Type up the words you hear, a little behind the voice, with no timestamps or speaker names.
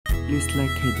please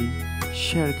like khadi,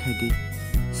 share khadi,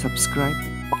 subscribe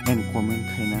and comment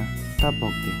khaina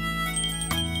tabok de.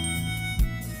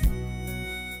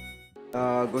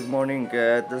 Good morning,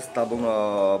 this tabung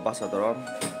basador.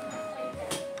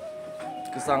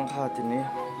 Kesang hati ni,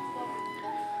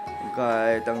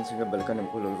 kai tang singa belkan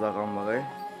empulung zakam magai,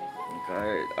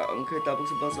 kai angkai tabung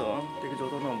sebasa, tiga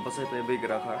jodoh nom basai pebe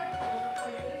gerakha.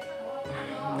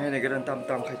 Ni negeran tam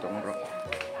kai tong rok.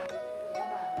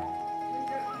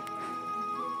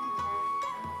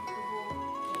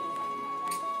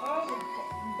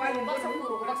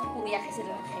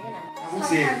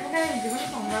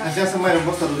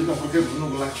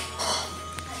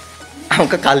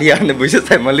 Angka kalian nih bisa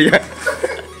saya melihat.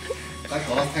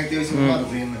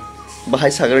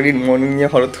 Bahaya sagarin morningnya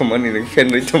harus teman ini,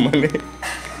 fan itu teman ini.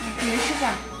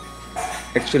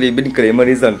 Actually, bin kramer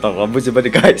is on top. Abu coba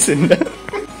dikaisin dah.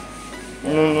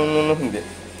 No, hindi.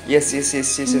 Yes.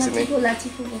 Ini.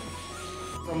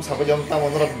 Kamu sampai jam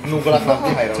tamu orang nunggu lah nanti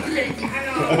hari ini.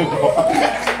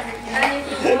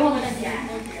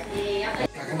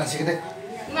 Kakak nasi kita.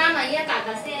 Mama iya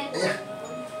kakak sih.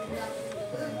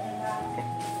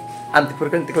 Anti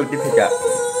perkan tikal tiga.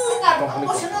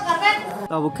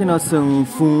 Tahu kena seng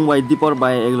fung wai dipor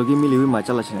by eklogi miliwi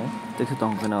macam lah sini. Tekh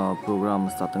tong kena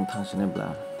program starting thang sini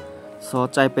bela. So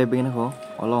cai pe begini ko,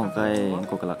 olong kai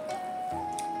ko kelak.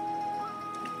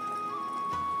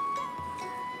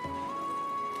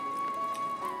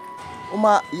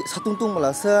 Oma satu tung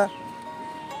malah se.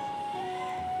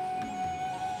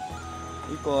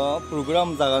 Iko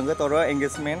program jaga ke toro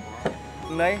engagement.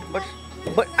 Nai, but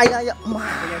ayah ma.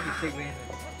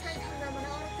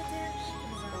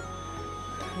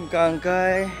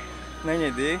 Kangkai, nanya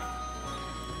deh.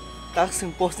 Tak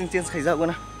sing posting change kayak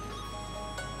jago na.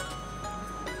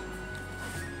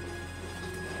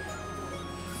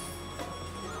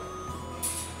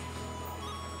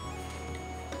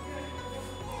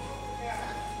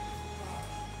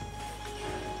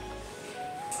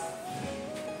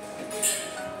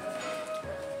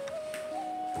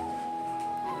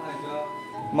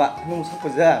 Mak, nung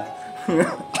siapa aja?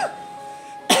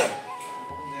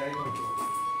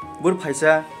 Bur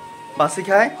paisa, basi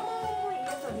kai?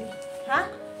 Hah?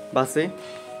 Basi?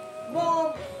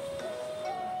 Bo.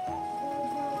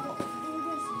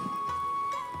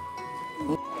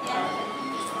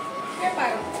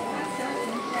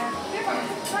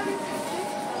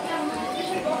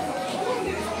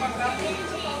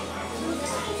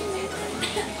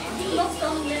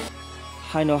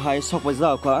 Hai no hai sok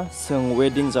baca apa? Seng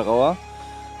wedding jagawa.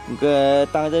 Ke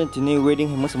tangga ini wedding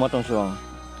hemat semua tong suang.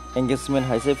 Engagement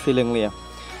hai se feeling liya.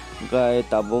 Ke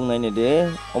tabung nai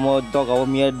deh. Omo dog awo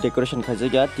mia decoration kai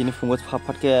jaga. Tini fungus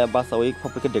fapat ke bas awi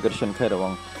fapat ke decoration kai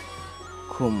rawang.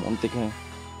 Kum tik hai.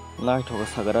 Naik thoga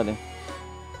sagara deh.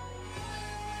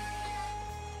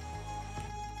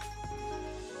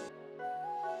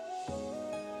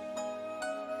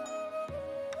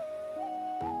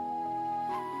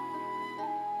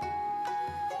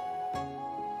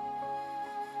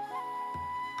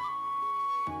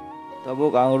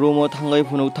 Tabuk ang rumo thangai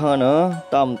phunuk thangana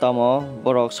tam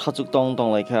borok sajuk tong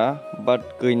laika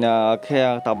but kina khe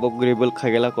tabuk gribel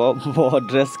khagela ko bo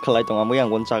dress khalai tong amui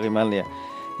angon chagi manle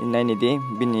inai ni de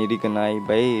bini rikanai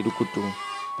bai rukutu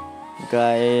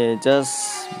guy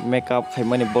just makeup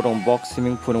khaimani borong box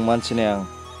swimming phunuk manchine ang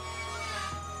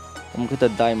keta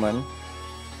diamond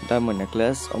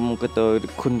necklace keta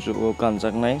khunju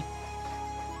kanjaknai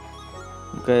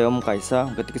Kaya kaisa,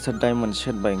 ketika diamond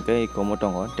set baik kaya ikomo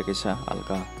tongo, tekisa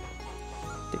alga,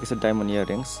 tekisa diamond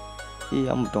earrings,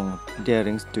 tongo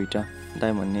earrings tuita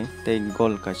diamond ni, te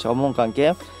gold kaisa,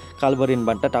 kangke kalberin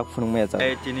banta tak funung meja.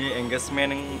 Ini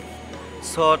engagement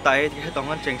so tai tiga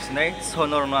tongan cengsinai, so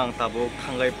normal tabu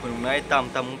kangai funung nai tam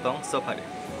tong so pade.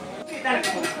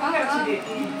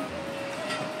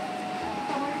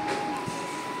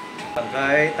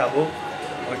 Kangai tabu,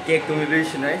 cake tu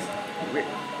risinai.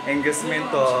 Engagement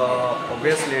to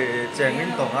obviously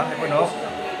changing to ha ko no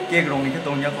cake rong ni ke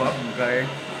tong nya ko gai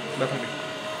ba thak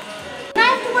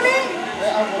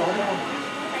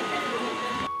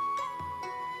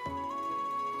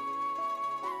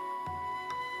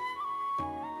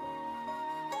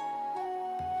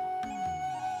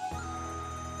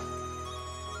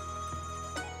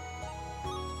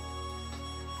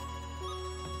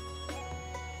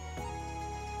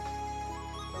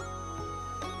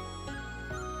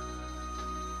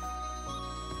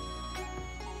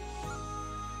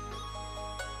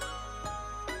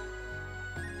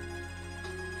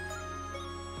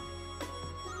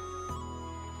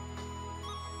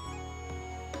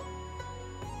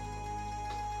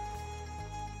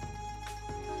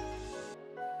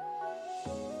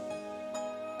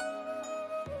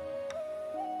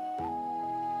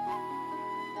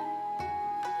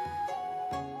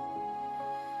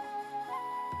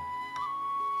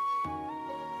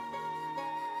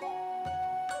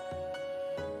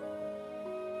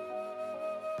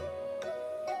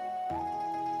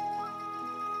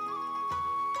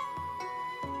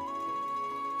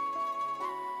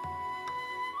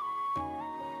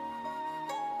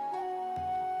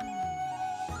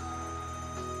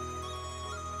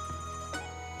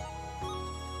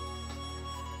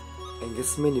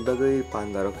engagement ni bagai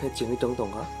pandaro khe chingi tong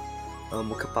ha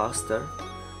mukhe pastor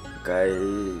kai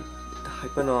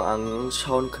haipano ang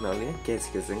sound khnali case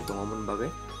jeng tongomon bagai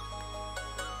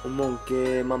umong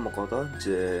ke mama koto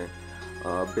je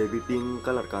baby pink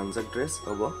color kanjak dress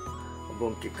obo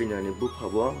abong ke kinyani book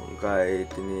habo kai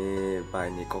tini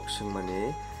baini koksing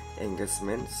mani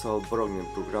engagement so borok ni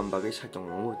program bagai satong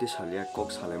muti salia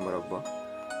kok salai marok bo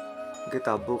ke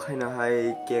tabu khaina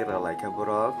hai kera laika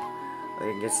borok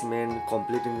engagement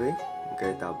complete ngai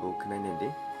kai tabu khnai ne di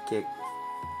cake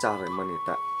chare mani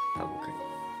ta tabu kai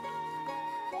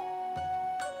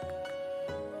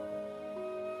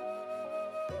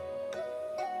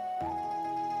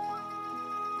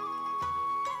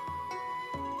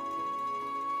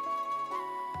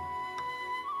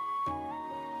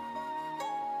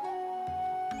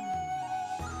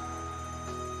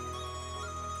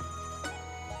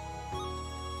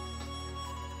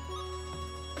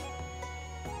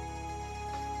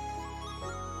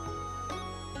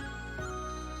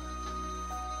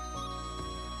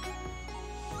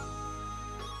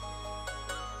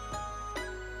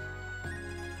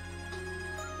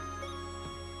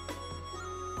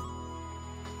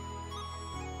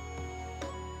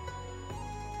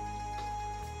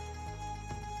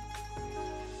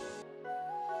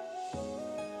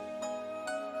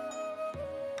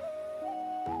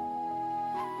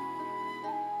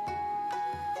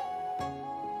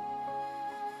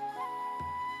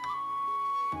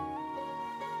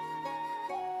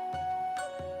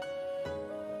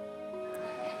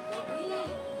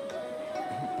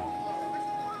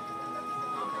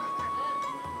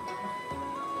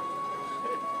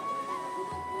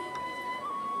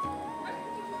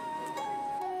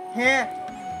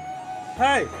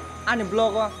Hey, ani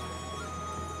blog ah.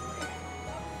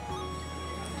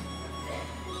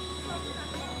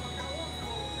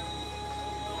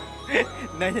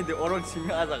 Nanya di orang sini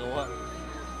aja kau.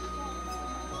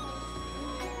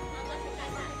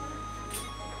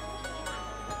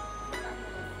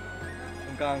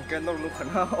 Engkau kenal lu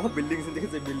kena building sendiri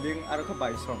ke building, ada ke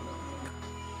baisong.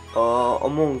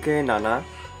 Omong ke nana,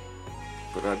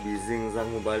 pura busy zang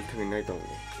mobile tengah itu.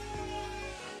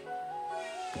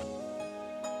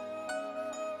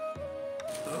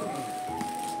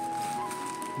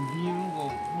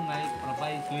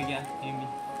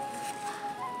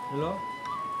 Hello?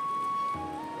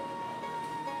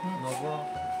 Nopo?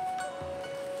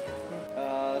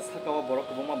 Sakawa borok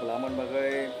keboma belaman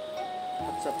bagai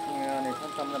hacap tengah nih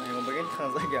kan taman yang bagian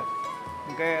tengah saja.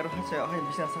 Engkai roh haca, hai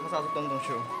bisa saka satu tong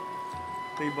show.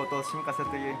 Tui botol sim kaset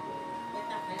tui.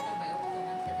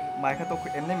 Mereka tuh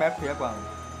emni map ya bang.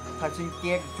 Hacing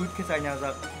kek jut kesanya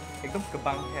zak, ekdom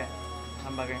kebang he,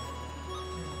 ambagai.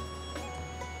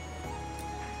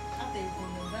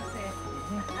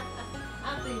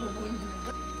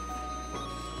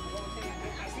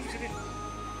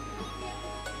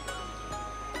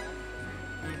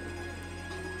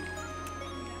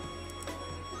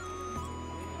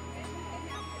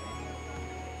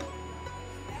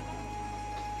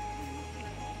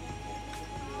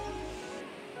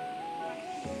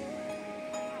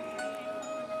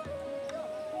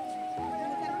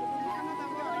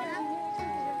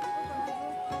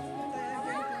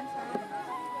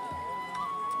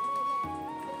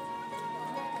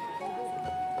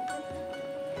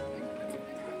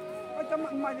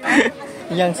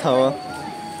 Yang sawo.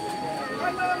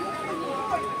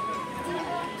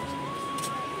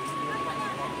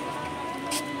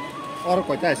 Orang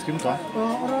kau es krim kah?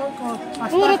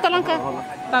 Urut tolong ke.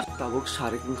 Tabuk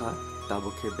syarik kah?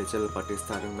 Tabuk ke bachelor party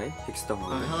starting nai fix tong.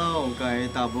 Hello,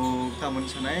 guys. Tabuk tamun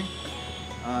cenai.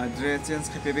 Dress change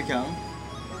ke pepe kang.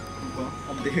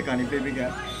 Om deh kani pepe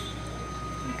kang.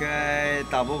 Guys,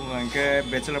 tabuk ke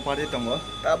bachelor party tong.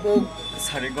 Tabuk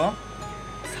syarik kah?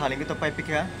 Saling kita pipe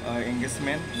ya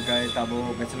engagement guy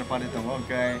tabu bachelor party tongo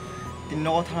guy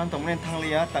tinno thanan tongmen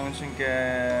thanglia tangan singke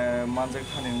manjak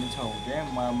thanin ni chau ge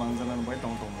ma mangjalan boy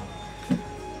tong tong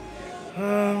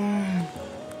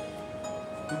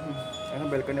ana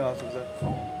balcony asu za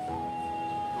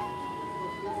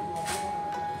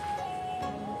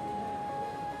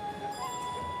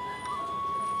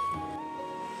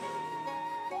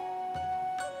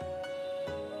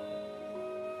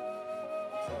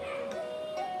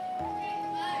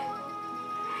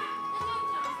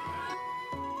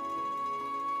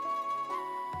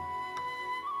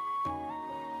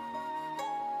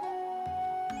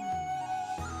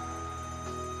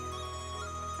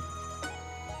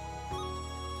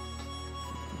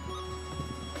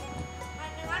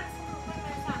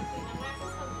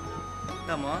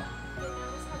Tamo,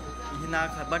 hina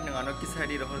kabar dengan anak kisah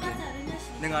di rohor deh,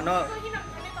 dengan anak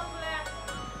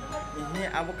ini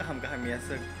aku kaham ya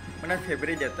sih. Mana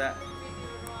favorite data?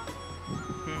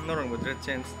 Norong buat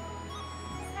change.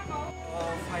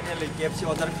 Finally KFC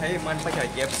order kaya man pakai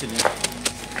KFC ni.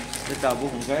 Kita tabu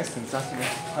guys, sensasi ni.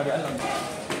 Ada alam.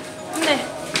 네.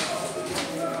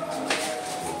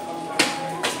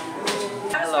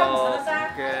 Hello,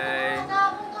 okay.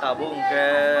 Tabu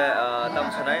tam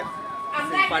sanai.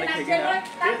 Party kaya na.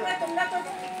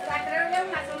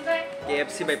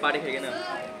 KFC by party kaya na.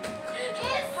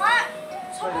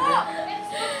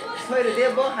 Thôi để tiếp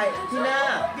bố hãy Tina.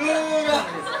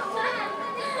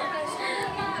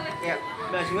 Ya,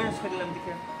 dah semua nak sekali dalam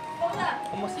tiket.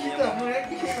 Kamu masih yang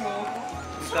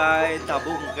cái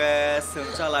tabu cái sớm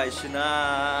trả lại xin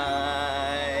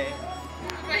ai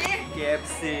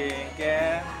KFC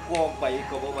cái quăng bảy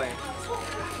của bố bảy.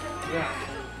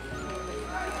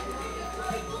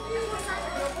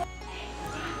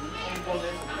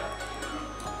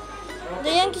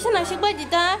 Jadi yang kisah nasi baju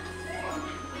dah.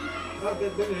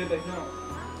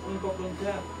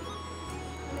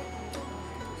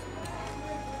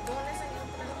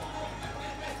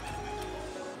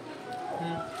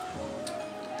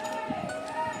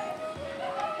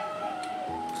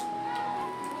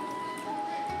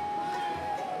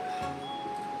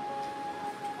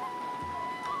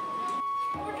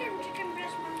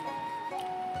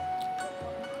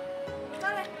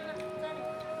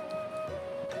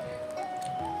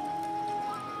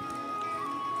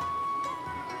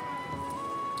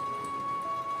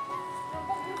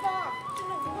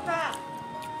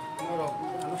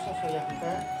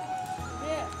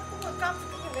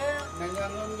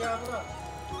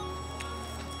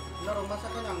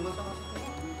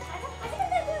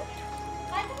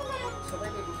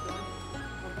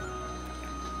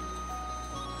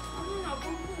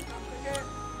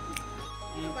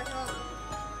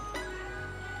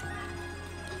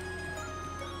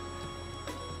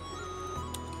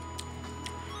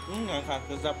 Nggak khá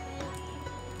dập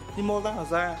thì mô ra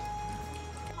ra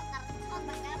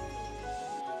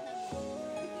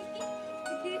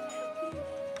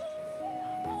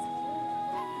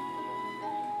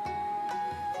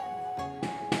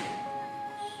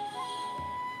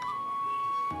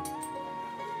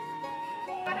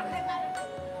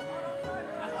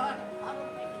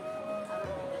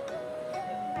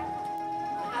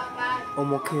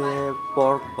Omoke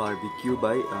pork barbecue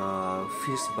by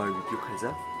fish barbecue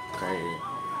khaja kai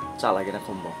chala gena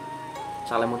combo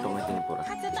chala mo tong tin pura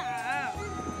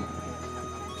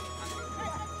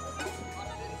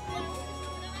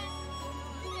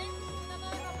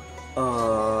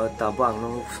tabo ang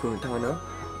nong skun thangana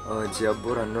jia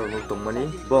boran no tong mani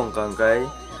bong kang kai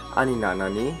ani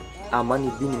nanani amani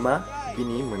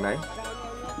bini munai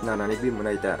nanani bi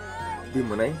munai da bi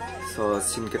munai so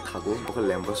sin ke thago bokal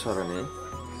lembo sorane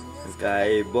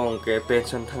kai bong ke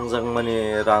pension thangjang mani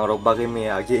rang rok bagi me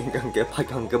agi gang ke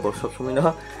phakang ke borsop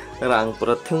sumina rang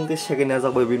pura thung ke segena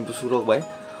jak bai bin busu rok bai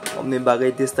omni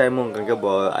bagai this time mong gang ke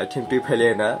bo I think tu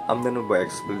phele na amna no bo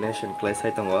explanation class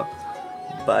hai tango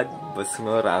but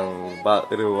basno rang ba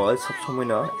rewa sop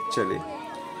sumina actually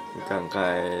gang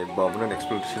kai bo no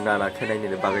explanation na khenai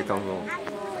ni bagai tango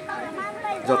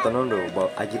jotono no bo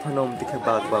agi phanom dikhe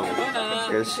bag bag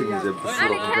ke sim je busu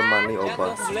rok ke mani oba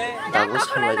dago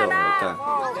sanai jaw ka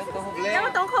Yang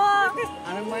tong kho.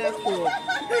 Anak maya aku.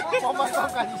 Coba kau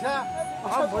kasih saya.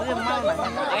 Oh boleh mau lah.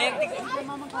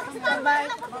 Sampai.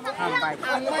 Anak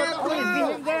maya aku ini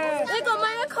deh. Iko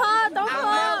maya kho, tong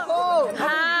kho.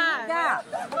 Ha. Ya.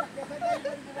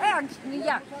 Ni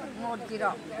ya. Mau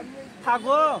kira.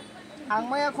 Hago. Anak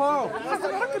maya aku.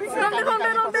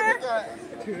 Nong de.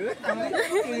 Terus.